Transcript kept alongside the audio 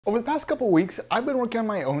Over the past couple weeks, I've been working on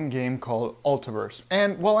my own game called Altiverse,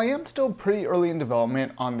 and while I am still pretty early in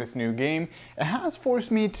development on this new game, it has forced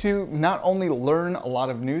me to not only learn a lot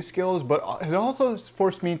of new skills, but it also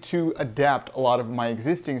forced me to adapt a lot of my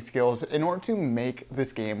existing skills in order to make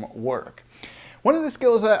this game work. One of the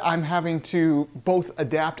skills that I'm having to both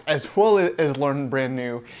adapt as well as learn brand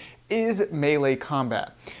new is melee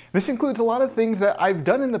combat. This includes a lot of things that I've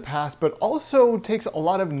done in the past, but also takes a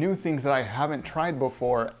lot of new things that I haven't tried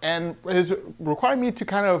before and has required me to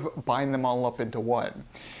kind of bind them all up into one.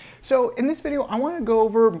 So in this video, I want to go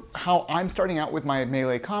over how I'm starting out with my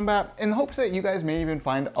melee combat in the hopes that you guys may even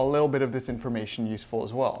find a little bit of this information useful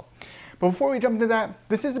as well. But before we jump into that,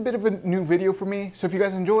 this is a bit of a new video for me, so if you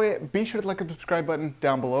guys enjoy it, be sure to like the subscribe button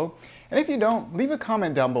down below. And if you don't, leave a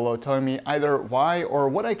comment down below telling me either why or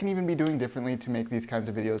what I can even be doing differently to make these kinds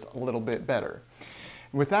of videos a little bit better.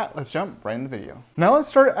 With that, let's jump right in the video. Now let's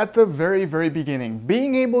start at the very beginning,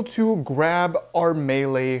 being able to grab our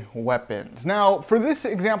melee weapons. Now for this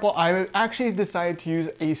example, I actually decided to use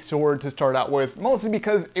a sword to start out with, mostly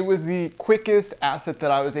because it was the quickest asset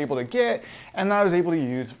that I was able to get and that I was able to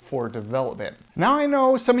use for development. Now I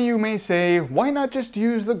know some of you may say, why not just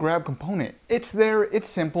use the grab component? It's there, it's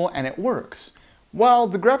simple, and it works. While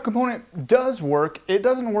the grab component does work, it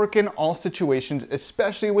doesn't work in all situations,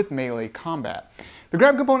 especially with melee combat. The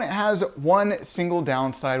grab component has one single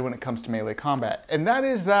downside when it comes to melee combat, and that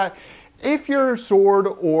is that if your sword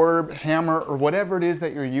or hammer or whatever it is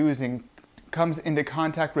that you're using comes into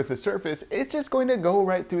contact with the surface, it's just going to go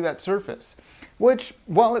right through that surface. Which,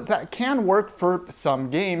 while that can work for some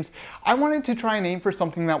games, I wanted to try and aim for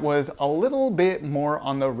something that was a little bit more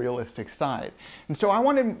on the realistic side. And so I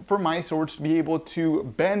wanted for my swords to be able to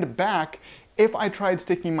bend back if I tried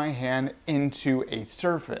sticking my hand into a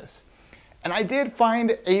surface. And I did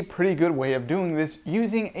find a pretty good way of doing this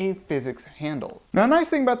using a physics handle. Now, a nice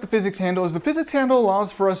thing about the physics handle is the physics handle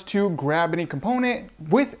allows for us to grab any component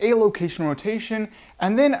with a location rotation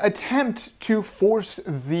and then attempt to force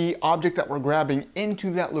the object that we're grabbing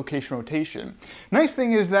into that location rotation. Nice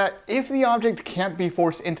thing is that if the object can't be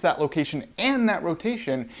forced into that location and that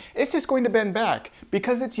rotation, it's just going to bend back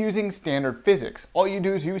because it's using standard physics. All you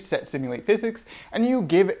do is you set simulate physics and you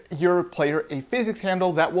give your player a physics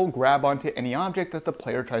handle that will grab onto any object that the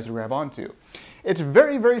player tries to grab onto. It's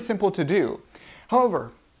very simple to do.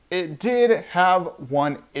 However, it did have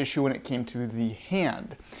one issue when it came to the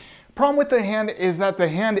hand. Problem with the hand is that the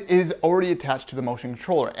hand is already attached to the motion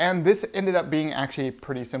controller, and this ended up being actually a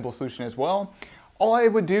pretty simple solution as well. All I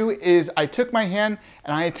would do is I took my hand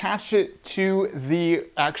and I attached it to the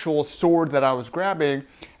actual sword that I was grabbing,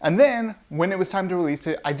 and then when it was time to release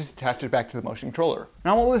it, I just attached it back to the motion controller.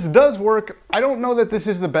 Now while this does work, I don't know that this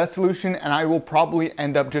is the best solution, and I will probably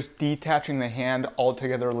end up just detaching the hand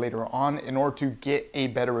altogether later on in order to get a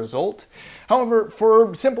better result. However,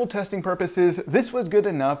 for simple testing purposes, this was good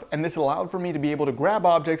enough, and this allowed for me to be able to grab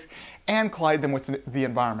objects and collide them with the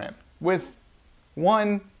environment. With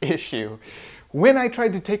one issue. When I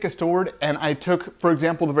tried to take a sword and I took, for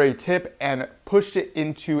example, the very tip and pushed it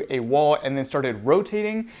into a wall and then started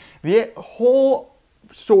rotating, the whole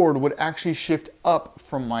sword would actually shift up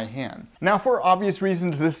from my hand. Now, for obvious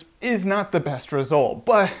reasons, this is not the best result,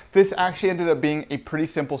 but this actually ended up being a pretty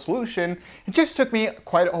simple solution. It just took me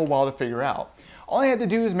quite a while to figure out. All I had to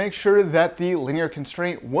do is make sure that the linear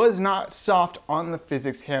constraint was not soft on the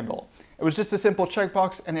physics handle. It was just a simple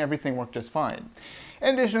checkbox and everything worked just fine.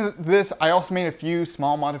 In addition to this, I also made a few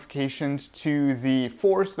small modifications to the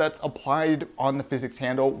force that's applied on the physics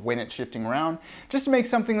handle when it's shifting around, just to make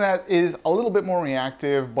something that is a little bit more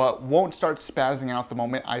reactive but won't start spazzing out the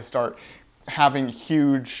moment I start having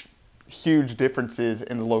huge differences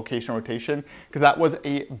in the location rotation, because that was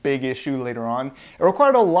a big issue later on. It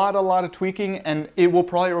required a lot of tweaking, and it will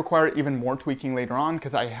probably require even more tweaking later on,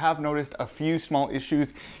 because I have noticed a few small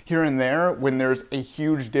issues here and there when there's a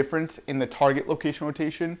huge difference in the target location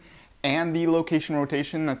rotation and the location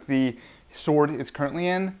rotation that the sword is currently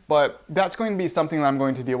in, but that's going to be something that I'm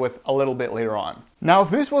going to deal with a little bit later on. Now, if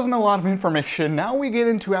this wasn't a lot of information, now we get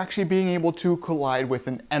into actually being able to collide with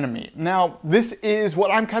an enemy. Now, this is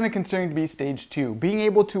what I'm kind of considering to be stage 2, being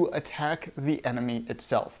able to attack the enemy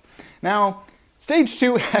itself. Now, stage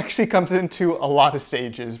 2 actually comes into a lot of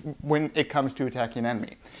stages when it comes to attacking an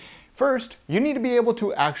enemy. First, you need to be able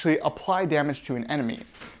to actually apply damage to an enemy.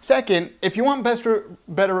 Second, if you want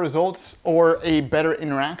better results or a better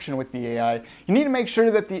interaction with the AI, you need to make sure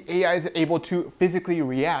that the AI is able to physically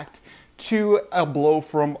react to a blow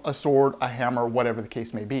from a sword, a hammer, whatever the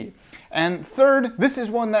case may be. And third, this is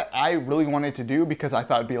one that I really wanted to do because I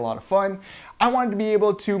thought it'd be a lot of fun. I wanted to be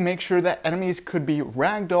able to make sure that enemies could be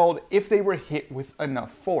ragdolled if they were hit with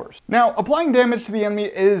enough force. Now, applying damage to the enemy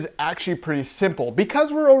is actually pretty simple.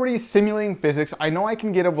 Because we're already simulating physics, I know I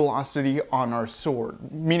can get a velocity on our sword,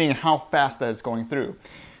 meaning how fast that is going through.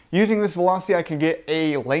 Using this velocity, I can get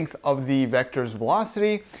a length of the vector's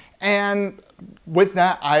velocity, and with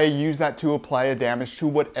that, I use that to apply a damage to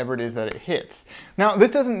whatever it is that it hits. Now,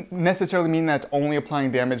 this doesn't necessarily mean that it's only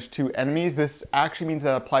applying damage to enemies. This actually means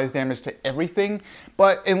that it applies damage to everything.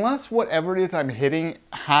 But unless whatever it is I'm hitting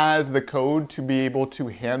has the code to be able to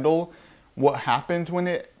handle what happens when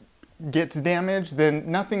it gets damaged,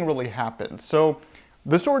 then nothing really happens. So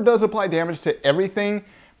the sword does apply damage to everything,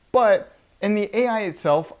 but in the AI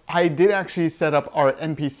itself, I did actually set up our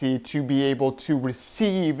NPC to be able to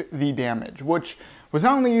receive the damage, which was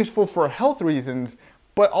not only useful for health reasons,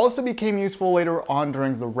 but also became useful later on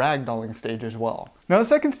during the ragdolling stage as well. Now, the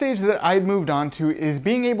second stage that I moved on to is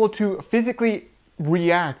being able to physically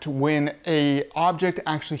react when an object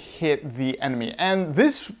actually hit the enemy. And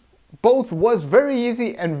this both was very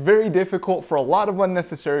easy and very difficult for a lot of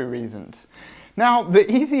unnecessary reasons. Now, the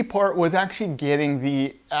easy part was actually getting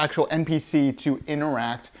the actual NPC to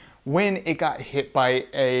interact when it got hit by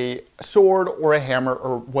a sword or a hammer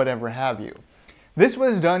or whatever have you. This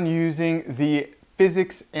was done using the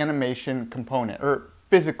physical animation component,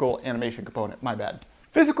 my bad.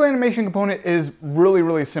 Physical animation component is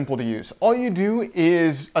really simple to use. All you do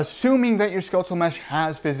is, assuming that your skeletal mesh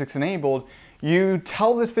has physics enabled, you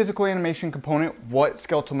tell this physical animation component what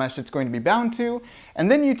skeletal mesh it's going to be bound to, and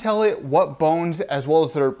then you tell it what bones, as well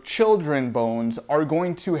as their children bones, are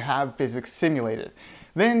going to have physics simulated.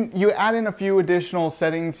 Then you add in a few additional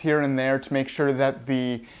settings here and there to make sure that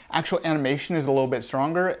the actual animation is a little bit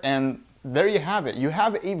stronger, and there you have it. You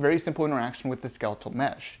have a very simple interaction with the skeletal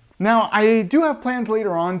mesh. Now, I do have plans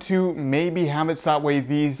later on to maybe have it so that way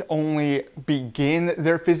these only begin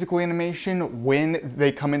their physical animation when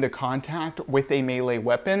they come into contact with a melee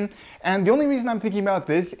weapon. And the only reason I'm thinking about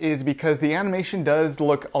this is because the animation does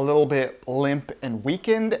look a little bit limp and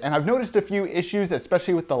weakened, and I've noticed a few issues,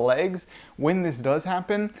 especially with the legs, when this does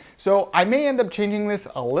happen. So I may end up changing this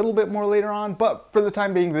a little bit more later on, but for the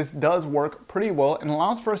time being, this does work pretty well and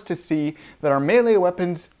allows for us to see that our melee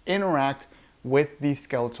weapons interact with the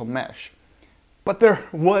skeletal mesh. But there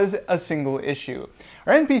was a single issue.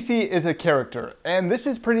 Our NPC is a character, and this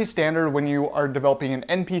is pretty standard when you are developing an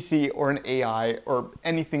NPC or an AI or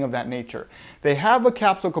anything of that nature. They have a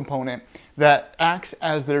capsule component that acts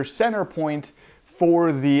as their center point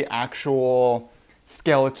for the actual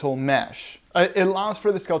skeletal mesh. It allows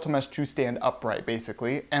for the skeletal mesh to stand upright,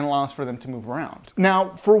 basically, and allows for them to move around.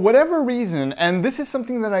 Now, for whatever reason, and this is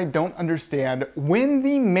something that I don't understand, when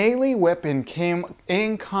the melee weapon came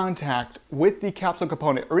in contact with the capsule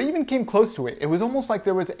component, or even came close to it, it was almost like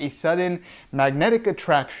there was a sudden magnetic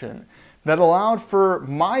attraction that allowed for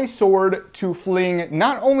my sword to fling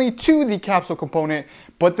not only to the capsule component,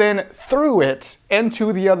 but then through it and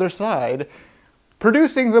to the other side,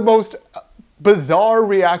 producing the most bizarre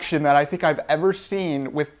reaction that I think I've ever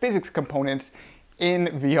seen with physics components in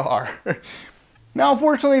VR. Now,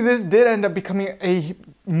 unfortunately, this did end up becoming a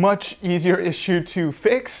much easier issue to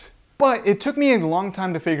fix, but it took me a long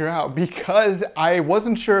time to figure out because I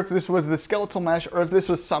wasn't sure if this was the skeletal mesh or if this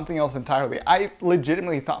was something else entirely. I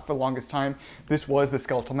legitimately thought for the longest time this was the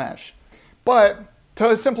skeletal mesh. But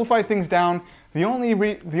to simplify things down, the only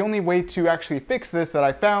way to actually fix this that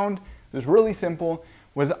I found was really simple,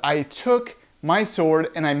 was I took my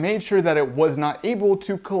sword and I made sure that it was not able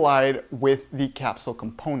to collide with the capsule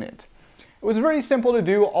component. It was very simple to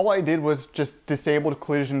do. All I did was just disable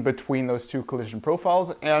collision between those two collision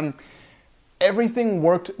profiles, and everything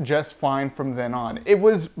worked just fine from then on.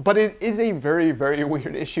 But it is a very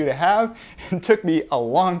weird issue to have, and took me a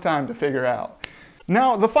long time to figure out.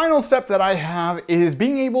 Now, the final step that I have is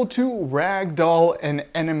being able to ragdoll an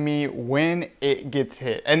enemy when it gets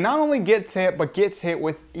hit. And not only gets hit, but gets hit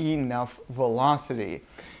with enough velocity.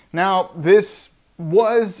 Now, this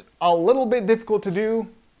was a little bit difficult to do,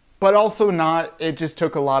 but also not. It just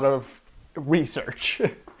took a lot of research.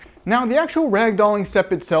 Now, the actual ragdolling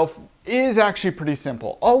step itself is actually pretty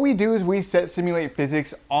simple. All we do is we set simulate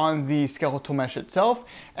physics on the skeletal mesh itself,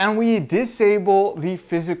 and we disable the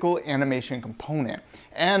physical animation component.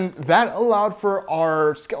 And that allowed for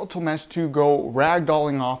our skeletal mesh to go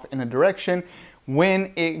ragdolling off in a direction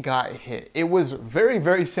when it got hit. It was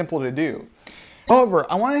very simple to do. However,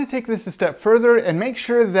 I wanted to take this a step further and make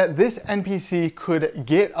sure that this NPC could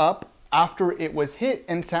get up after it was hit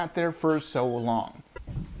and sat there for so long.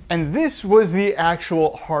 And this was the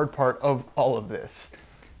actual hard part of all of this.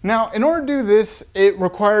 Now, in order to do this, it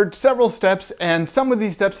required several steps, and some of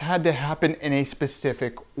these steps had to happen in a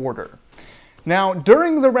specific order. Now,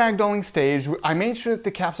 during the ragdolling stage, I made sure that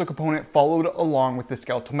the capsule component followed along with the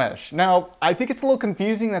skeletal mesh. Now, I think it's a little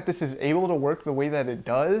confusing that this is able to work the way that it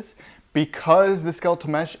does because the skeletal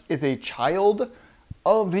mesh is a child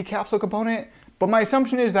of the capsule component, but my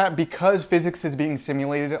assumption is that because physics is being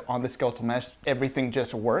simulated on the skeletal mesh, everything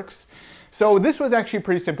just works. So this was actually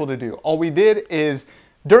pretty simple to do. All we did is,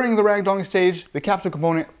 during the ragdolling stage, the capsule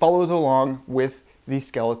component follows along with the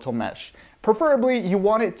skeletal mesh. Preferably, you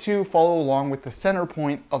want it to follow along with the center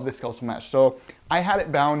point of the skeletal mesh. So I had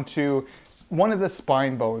it bound to one of the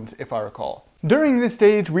spine bones, if I recall. During this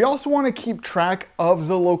stage, we also want to keep track of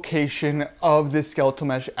the location of the skeletal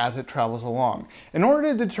mesh as it travels along. In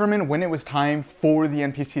order to determine when it was time for the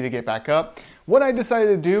NPC to get back up, what I decided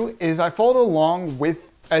to do is I followed along with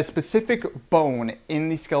a specific bone in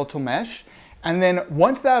the skeletal mesh. And then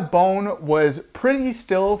once that bone was pretty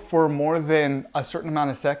still for more than a certain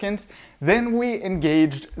amount of seconds, then we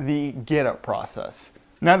engaged the get up process.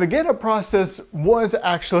 Now the get up process was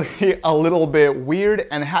actually a little bit weird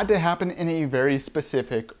and had to happen in a very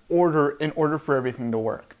specific order in order for everything to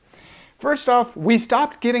work. First off, we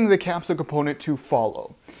stopped getting the capsule component to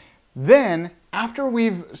follow. Then, after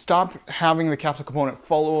we've stopped having the capsule component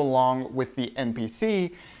follow along with the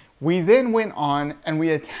NPC, we then went on and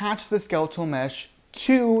we attached the skeletal mesh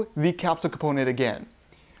to the capsule component again.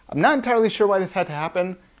 I'm not entirely sure why this had to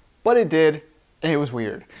happen, but it did, and it was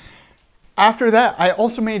weird. After that, I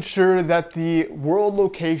also made sure that the world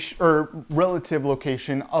location, or relative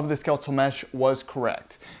location of the skeletal mesh was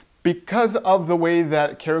correct. Because of the way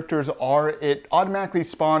that characters are, it automatically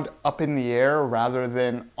spawned up in the air rather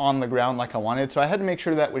than on the ground like I wanted, so I had to make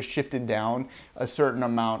sure that was shifted down a certain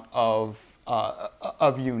amount of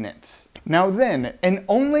units. Now then, and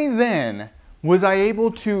only then, was I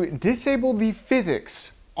able to disable the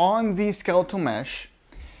physics on the skeletal mesh,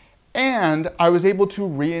 and I was able to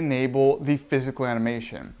re-enable the physical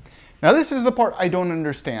animation. Now this is the part I don't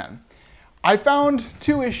understand. I found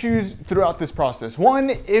two issues throughout this process. One,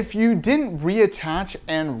 if you didn't reattach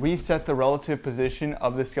and reset the relative position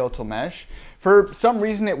of the skeletal mesh, for some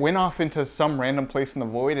reason it went off into some random place in the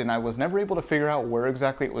void and I was never able to figure out where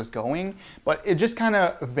exactly it was going, but it just kind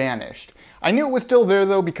of vanished. I knew it was still there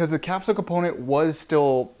though because the capsule component was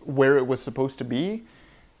still where it was supposed to be.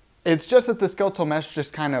 It's just that the skeletal mesh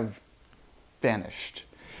just kind of vanished.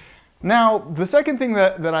 Now, the second thing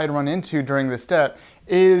that I'd run into during this step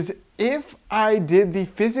is if I did the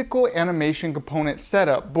physical animation component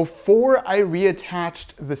setup before I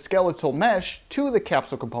reattached the skeletal mesh to the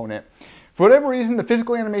capsule component, for whatever reason, the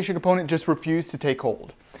physical animation component just refused to take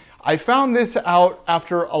hold. I found this out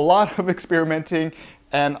after a lot of experimenting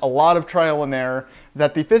and a lot of trial and error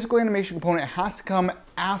that the physical animation component has to come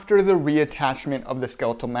after the reattachment of the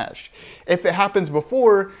skeletal mesh. If it happens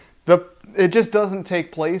before, it just doesn't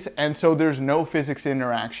take place, and so there's no physics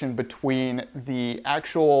interaction between the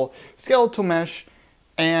actual skeletal mesh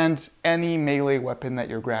and any melee weapon that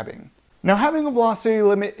you're grabbing. Now, having a velocity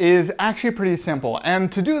limit is actually pretty simple,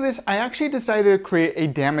 and to do this, I actually decided to create a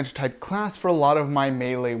damage type class for a lot of my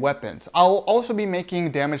melee weapons. I'll also be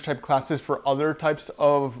making damage type classes for other types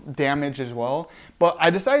of damage as well, but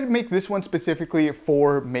I decided to make this one specifically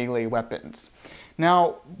for melee weapons.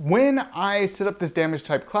 Now, when I set up this damage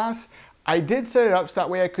type class, I did set it up so that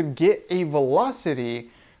way I could get a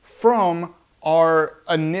velocity from our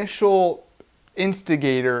initial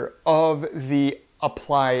instigator of the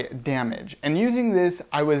apply damage. And using this,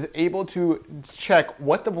 I was able to check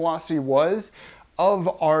what the velocity was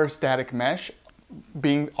of our static mesh,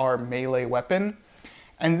 being our melee weapon.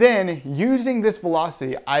 And then using this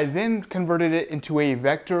velocity, I then converted it into a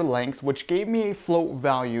vector length, which gave me a float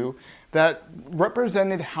value that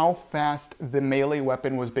represented how fast the melee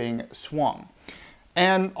weapon was being swung.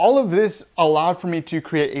 And all of this allowed for me to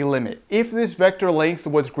create a limit. If this vector length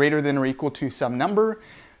was greater than or equal to some number,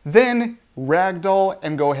 then ragdoll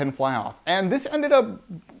and go ahead and fly off. And this ended up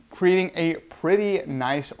creating a pretty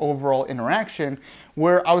nice overall interaction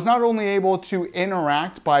where I was not only able to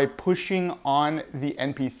interact by pushing on the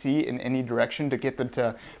NPC in any direction to get them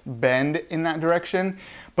to bend in that direction,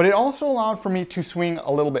 but it also allowed for me to swing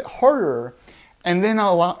a little bit harder and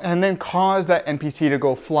then cause that NPC to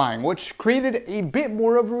go flying, which created a bit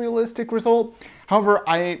more of a realistic result. However,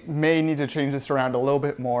 I may need to change this around a little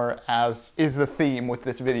bit more, as is the theme with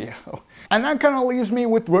this video. And that kind of leaves me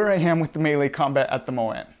with where I am with the melee combat at the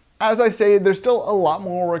moment. As I say, there's still a lot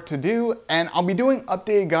more work to do, and I'll be doing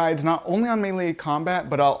updated guides not only on melee combat,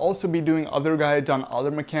 but I'll also be doing other guides on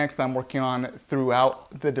other mechanics that I'm working on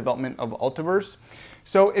throughout the development of Altiverse.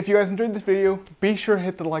 So if you guys enjoyed this video, be sure to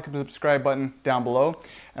hit the like and subscribe button down below.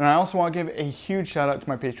 And I also want to give a huge shout out to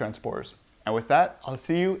my Patreon supporters. And with that, I'll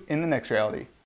see you in the next reality.